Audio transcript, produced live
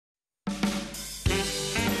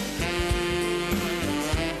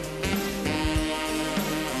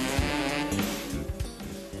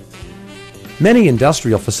Many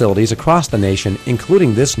industrial facilities across the nation,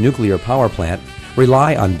 including this nuclear power plant,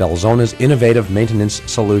 rely on Belzona's innovative maintenance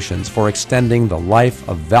solutions for extending the life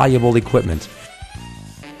of valuable equipment.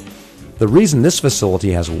 The reason this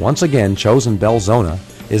facility has once again chosen Belzona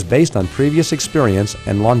is based on previous experience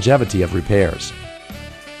and longevity of repairs.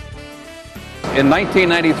 In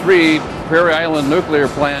 1993, Prairie Island Nuclear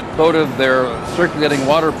Plant coated their circulating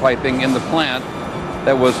water piping in the plant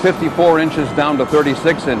that was 54 inches down to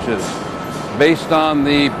 36 inches. Based on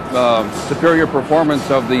the superior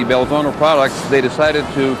performance of the Belzona products, they decided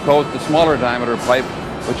to coat the smaller diameter pipe,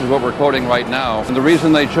 which is what we're coating right now. And the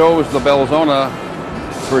reason they chose the Belzona,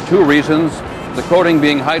 for two reasons. The coating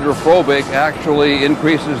being hydrophobic actually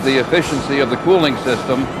increases the efficiency of the cooling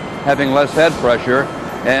system, having less head pressure,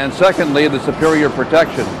 and secondly, the superior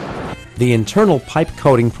protection. The internal pipe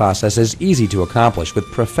coating process is easy to accomplish with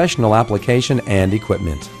professional application and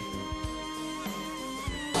equipment.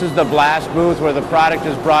 This is the blast booth where the product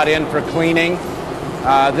is brought in for cleaning.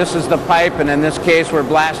 This is the pipe, and in this case we're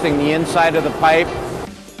blasting the inside of the pipe.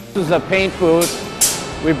 This is the paint booth.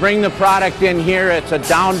 We bring the product in here. It's a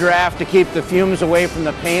downdraft to keep the fumes away from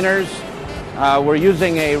the painters. We're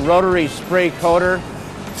using a rotary spray coater.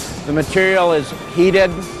 The material is heated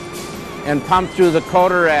and pumped through the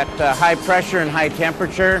coater at high pressure and high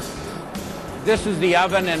temperature. This is the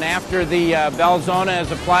oven, and after the Belzona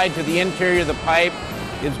is applied to the interior of the pipe,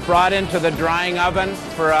 it's brought into the drying oven.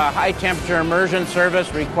 For a high temperature immersion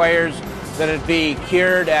service requires that it be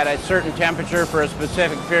cured at a certain temperature for a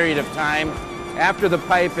specific period of time. After the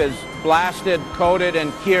pipe is blasted, coated,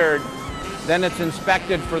 and cured, then it's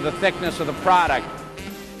inspected for the thickness of the product.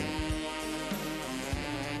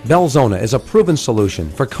 Belzona is a proven solution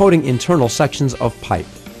for coating internal sections of pipe.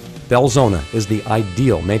 Belzona is the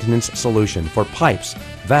ideal maintenance solution for pipes,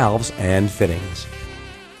 valves, and fittings.